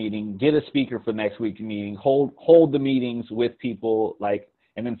week's meeting, get a speaker for next week's meeting, hold the meetings with people, like,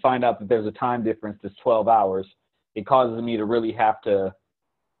 and then find out that there's a time difference that's 12 hours. It causes me to really have to,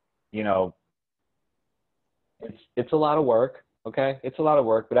 you know, it's a lot of work. Okay. It's a lot of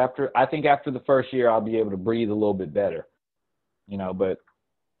work, but I think after the first year, I'll be able to breathe a little bit better, you know, but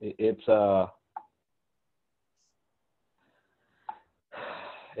it's a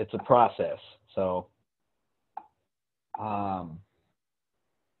process. So,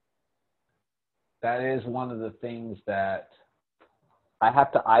 that is one of the things that I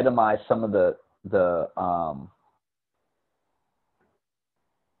have to itemize some of the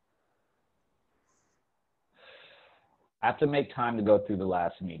I have to make time to go through the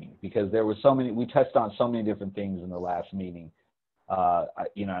last meeting because there were so many, we touched on so many different things in the last meeting.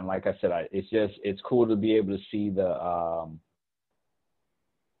 You know, and like I said, it's cool to be able to see the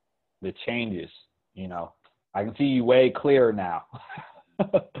changes, you know. I can see you way clearer now.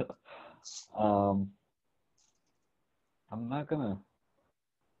 I've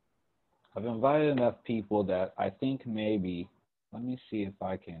invited enough people that I think maybe, let me see if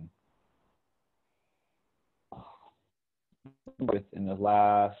I can, in the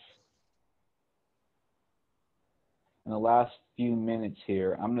last few minutes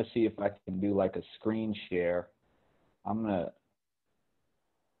here, I'm going to see if I can do like a screen share. I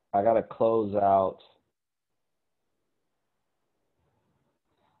got to close out.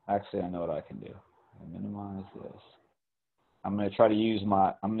 Actually, I know what I can do. Minimize this. I'm going to try to use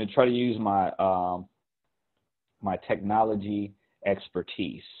my my technology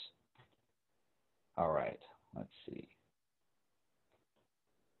expertise. All right, let's see.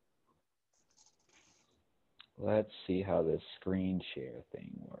 Let's see how this screen share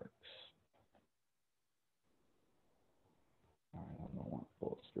thing works. All right, I don't want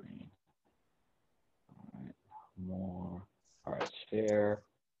full screen. All right, more. All right, share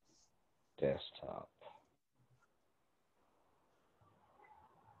desktop.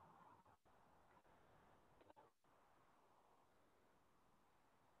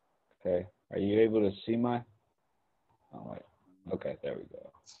 Okay, are you able to see my? Oh wait. Okay, there we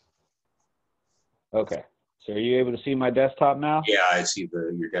go. Okay, so are you able to see my desktop now? Yeah, I see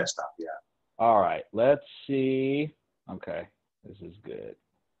your desktop. Yeah. All right, let's see. Okay, this is good.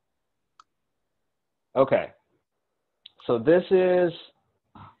 Okay, so this is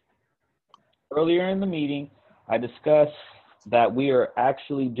earlier in the meeting. I discussed that we are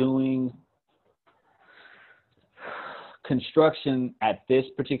actually doing construction at this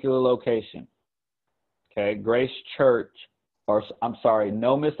particular location. Okay, Grace Church, or I'm sorry,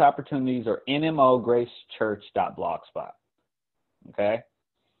 No Missed Opportunities, or nmogracechurch.blogspot. Okay,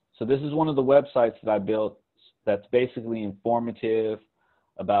 so this is one of the websites that I built that's basically informative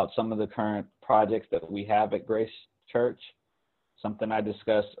about some of the current projects that we have at Grace Church. Something I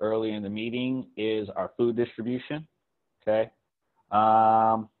discussed earlier in the meeting is our food distribution. Okay,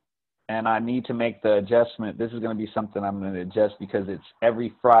 and I need to make the adjustment. This is going to be something I'm going to adjust because it's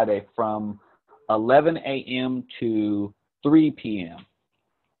every Friday from 11 a.m. to 3 p.m.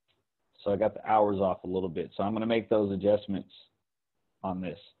 So I got the hours off a little bit. So I'm going to make those adjustments on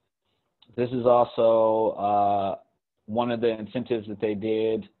this. This is also one of the incentives that they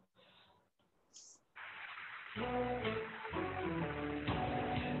did.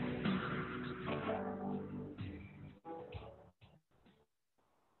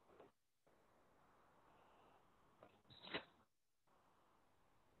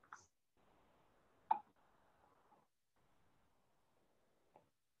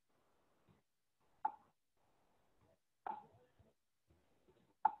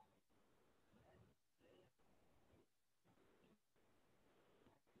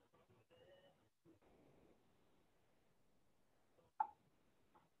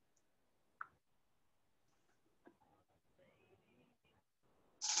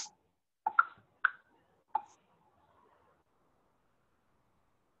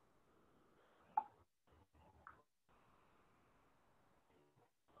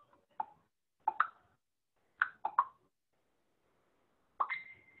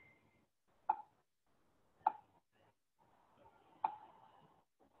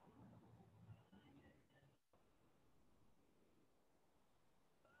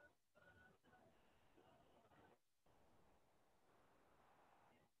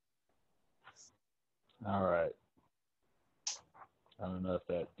 All right. I don't know if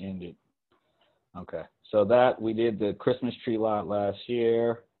that ended. Okay. So that we did the Christmas tree lot last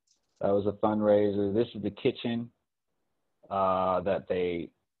year. That was a fundraiser. This is the kitchen that they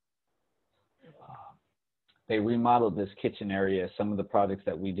remodeled this kitchen area. Some of the projects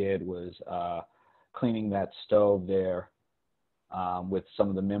that we did was cleaning that stove there with some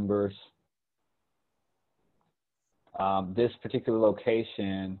of the members. This particular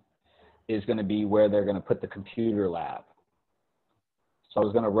location is going to be where they're going to put the computer lab. So I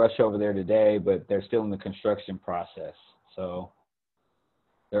was going to rush over there today, but they're still in the construction process. So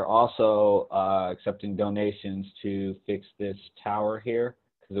they're also accepting donations to fix this tower here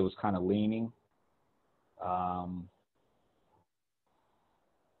because it was kind of leaning. Let's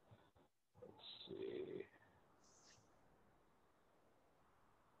see.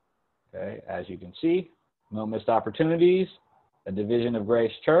 Okay, as you can see, No Missed Opportunities, a division of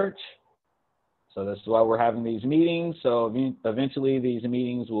Grace Church. So this is why we're having these meetings. So eventually these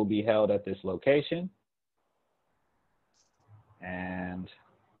meetings will be held at this location. And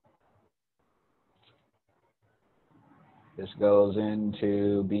this goes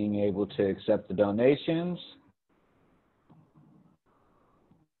into being able to accept the donations.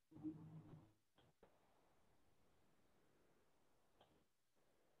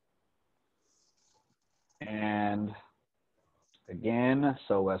 And again,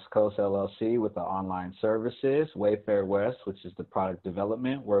 so West Coast LLC with the online services, Wayfair West, which is the product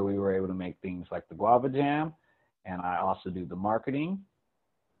development where we were able to make things like the guava jam. And I also do the marketing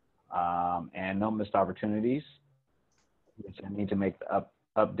and No Missed Opportunities, which I need to make the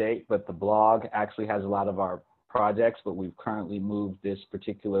update. But the blog actually has a lot of our projects, but we've currently moved this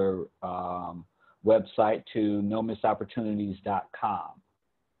particular website to nomissedopportunities.com.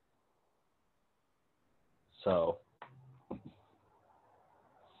 So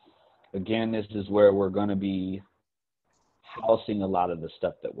again, this is where we're going to be housing a lot of the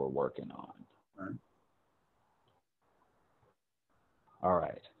stuff that we're working on. Right. All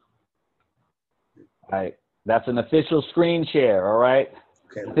right. All right. That's an official screen share. All right.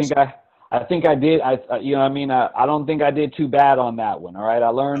 Okay. I think I did. You know, I mean, I don't think I did too bad on that one. All right. I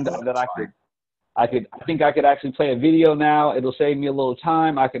learned that I think I could actually play a video now. It'll save me a little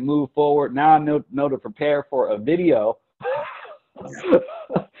time. I can move forward. Now I know to prepare for a video.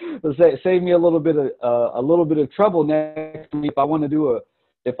 It'll save me a little bit of trouble next week if I want to do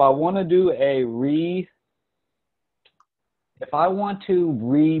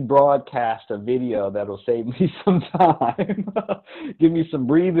rebroadcast a video that'll save me some time, give me some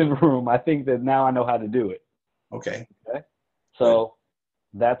breathing room. I think that now I know how to do it. Okay. So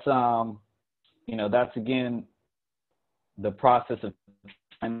that's you know, that's again the process of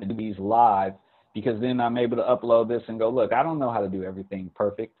trying to do these live, because then I'm able to upload this and go, look, I don't know how to do everything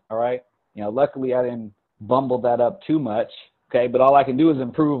perfect. All right. You know, luckily I didn't bumble that up too much. Okay. But all I can do is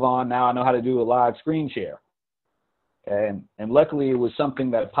improve on. Now I know how to do a live screen share. Okay. And luckily it was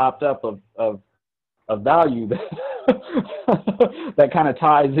something that popped up of value that, that kind of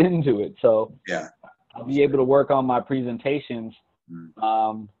ties into it. So yeah, I'll be able to work on my presentations.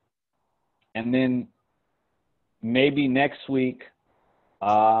 And then maybe next week,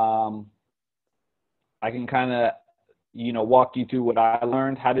 I can kind of, you know, walk you through what I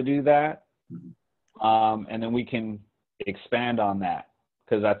learned how to do that. And then we can expand on that,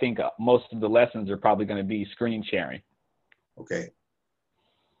 because I think most of the lessons are probably going to be screen sharing. Okay.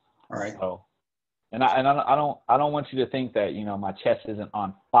 All right. So, and I don't want you to think that, you know, my chest isn't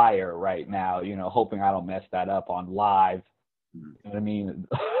on fire right now, you know, hoping I don't mess that up on live. You know what I mean?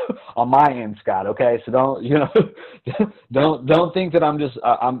 On my end, Scott. Okay, so don't, you know, don't think that I'm just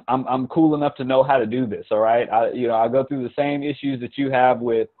I'm cool enough to know how to do this. All right, I go through the same issues that you have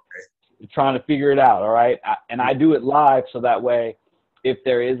with trying to figure it out. All right, and I do it live, so that way, if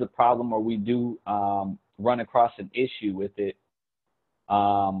there is a problem or we do run across an issue with it,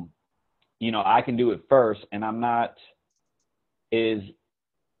 you know, I can do it first, and I'm not as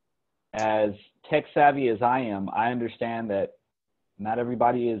tech savvy as I am. I understand that not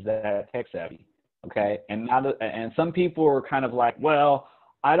everybody is that tech savvy, okay? And some people are kind of like, well,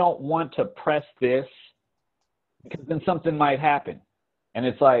 I don't want to press this because then something might happen. And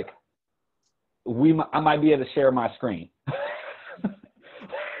it's like, I might be able to share my screen.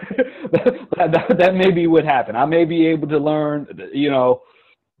 that may be what happened. I may be able to learn, you know,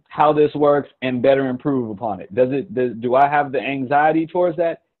 how this works and better improve upon it. Do I have the anxiety towards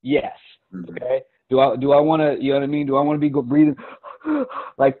that? Yes. Okay. Do I want to, you know what I mean? Do I want to be breathing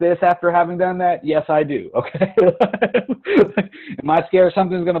like this after having done that? Yes, I do. Okay. Am I scared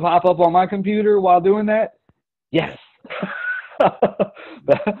something's going to pop up on my computer while doing that? Yes.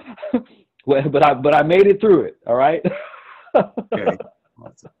 but I made it through it. All right. Okay.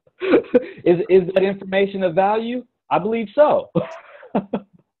 Awesome. Is that information of value? I believe so.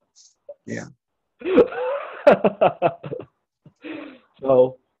 Yeah.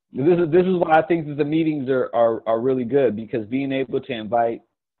 So this is why I think that the meetings are really good, because being able to invite,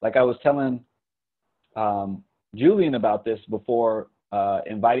 like I was telling Julian about this before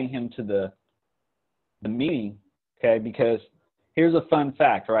inviting him to the meeting, okay? Because here's a fun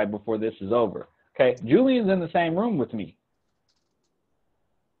fact, right, before this is over. Okay, Julian's in the same room with me.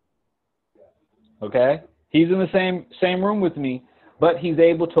 Okay, he's in the same room with me, but he's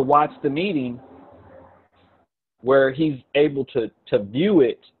able to watch the meeting where he's able to view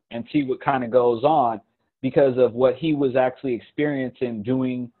it and see what kind of goes on because of what he was actually experiencing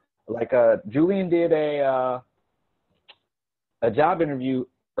doing. Like Julian did a job interview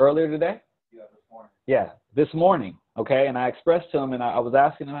earlier today. Yeah, this morning. Yeah, this morning. Okay, and I expressed to him, and I was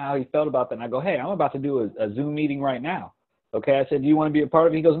asking him how he felt about that, and I go, hey, I'm about to do a Zoom meeting right now. Okay, I said, do you want to be a part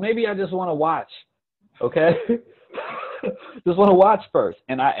of it? He goes, maybe I just want to watch. Okay, just want to watch first.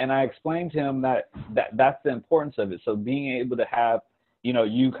 And I explained to him that's the importance of it. So being able to have,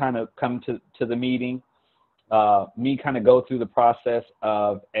 you kind of come to the meeting, me kind of go through the process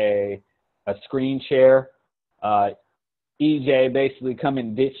of a screen share, EJ basically come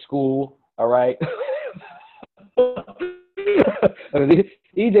and ditch school. All right.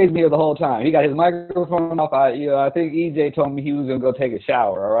 EJ's here the whole time. He got his microphone off. I think EJ told me he was gonna go take a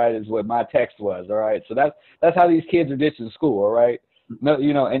shower. All right, is what my text was. All right, so that's how these kids are ditching school. All right, no,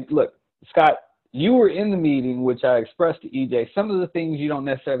 and look, Scott, you were in the meeting, which I expressed to EJ. Some of the things you don't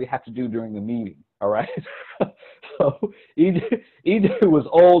necessarily have to do during the meeting. All right, so EJ was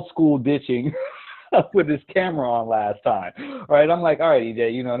old school ditching with his camera on last time. All right, I'm like, all right,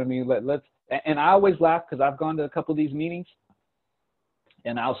 EJ, you know what I mean? Let's. And I always laugh because I've gone to a couple of these meetings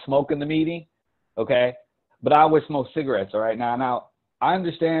and I'll smoke in the meeting, okay? But I always smoke cigarettes, all right? Now, I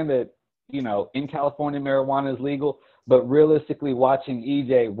understand that, in California, marijuana is legal, but realistically watching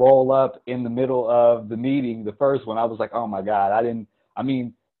EJ roll up in the middle of the meeting, the first one, I was like, oh my God,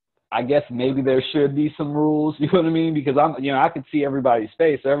 I guess maybe there should be some rules, you know what I mean? Because I could see everybody's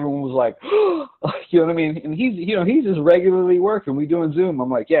face. Everyone was like, you know what I mean? And he's just regularly working. We doing Zoom.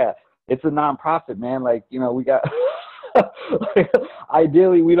 I'm like, yeah. It's a nonprofit, man. Like, we got, like,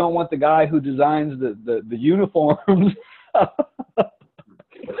 ideally, we don't want the guy who designs the uniforms.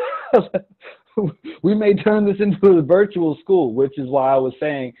 We may turn this into a virtual school, which is why I was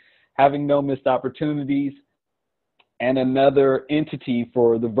saying having no missed opportunities and another entity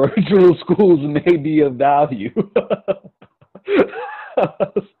for the virtual schools may be of value.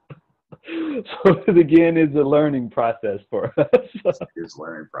 So it again is a learning process for us. It's a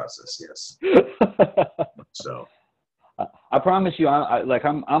learning process, yes. So I promise you,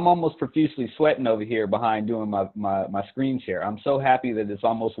 I'm almost profusely sweating over here behind doing my screen share. I'm so happy that it's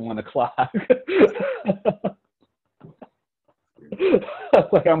almost 1 o'clock.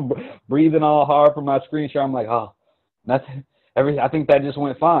 Like I'm breathing all hard for my screen share. I'm like, oh, I think that just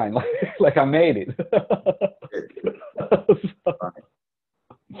went fine. Like I made it.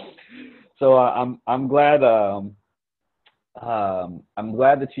 So I'm glad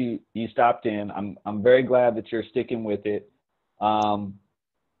that you stopped in. I'm very glad that you're sticking with it.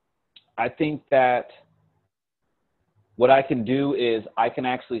 I think that what I can do is I can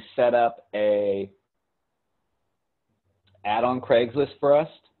actually set up a ad on Craigslist for us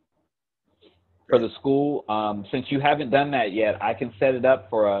for the school. Since you haven't done that yet, I can set it up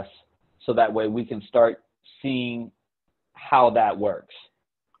for us so that way we can start seeing how that works.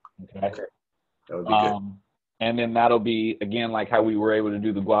 Okay. That would be good. And then that'll be, again, like how we were able to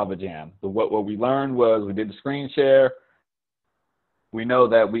do the Guava Jam. What we learned was we did the screen share. We know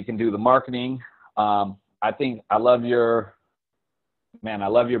that we can do the marketing. I think I love your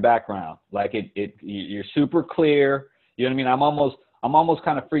background. Like you're super clear. You know what I mean? I'm almost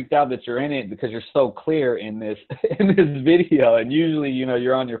kind of freaked out that you're in it because you're so clear in this video. And usually,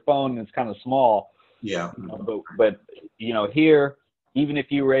 you're on your phone and it's kind of small. Yeah. But here, even if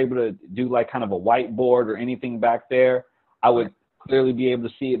you were able to do like kind of a whiteboard or anything back there, I would clearly be able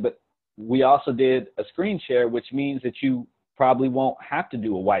to see it. But we also did a screen share, which means that you probably won't have to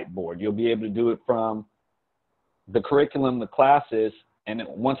do a whiteboard. You'll be able to do it from the curriculum, the classes. And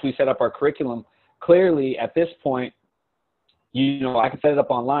once we set up our curriculum, clearly at this point, I can set it up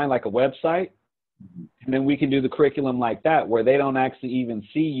online like a website. And then we can do the curriculum like that, where they don't actually even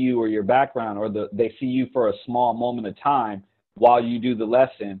see you or your background, or they see you for a small moment of time while you do the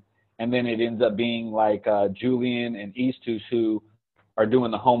lesson. And then it ends up being like Julian and Eastus who are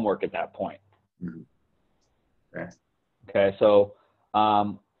doing the homework at that point. Okay. Okay. So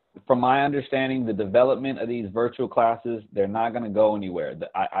from my understanding, the development of these virtual classes, they're not going to go anywhere.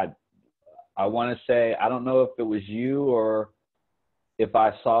 I want to say, I don't know if it was you or if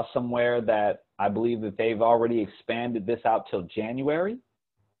I saw somewhere that I believe that they've already expanded this out till January.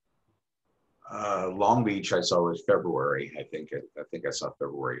 Long Beach, I saw was February. I think I saw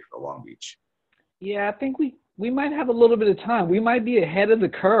February for Long Beach. Yeah, I think we might have a little bit of time. We might be ahead of the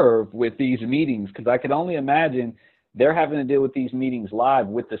curve with these meetings because I could only imagine they're having to deal with these meetings live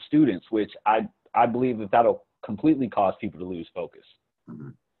with the students, which I believe that that'll completely cause people to lose focus. Mm-hmm.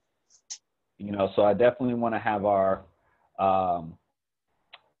 You know, so I definitely want to have our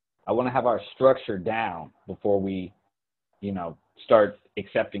I want to have our structure down before we, you know, start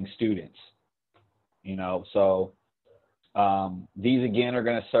accepting students. You know, so these again are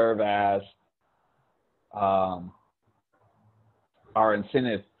going to serve as our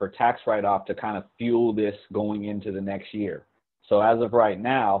incentive for tax write-off to kind of fuel this going into the next year. So as of right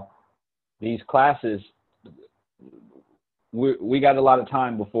now, these classes, we got a lot of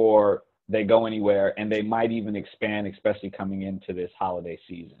time before they go anywhere, and they might even expand, especially coming into this holiday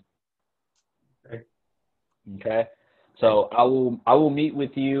season. Okay. So I will meet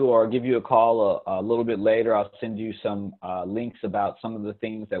with you or give you a call a little bit later. I'll send you some links about some of the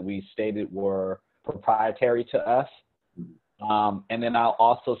things that we stated were proprietary to us. And then I'll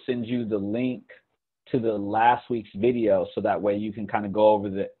also send you the link to the last week's video, so that way you can kind of go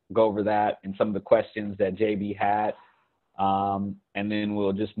over that and some of the questions that JB had. And then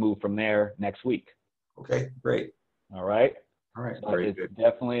we'll just move from there next week. Okay, great. All right. All right. So it's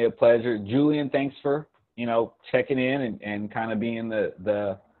definitely a pleasure. Julian, thanks for, you know, checking in and kind of being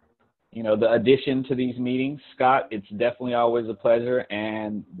the you know, the addition to these meetings. Scott, it's definitely always a pleasure.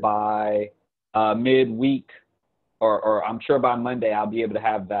 And by midweek, or I'm sure by Monday, I'll be able to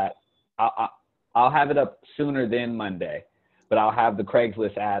have that. I'll have it up sooner than Monday, but I'll have the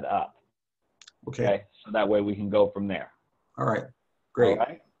Craigslist ad up. Okay. So that way we can go from there. All right. Great. All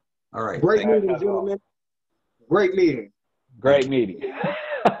right. All right. Great meeting, gentlemen. Great meeting. Great meeting.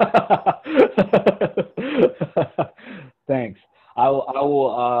 Thanks. I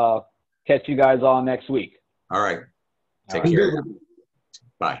will catch you guys all next week. All right. Take All right. care.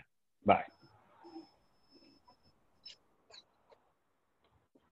 Bye.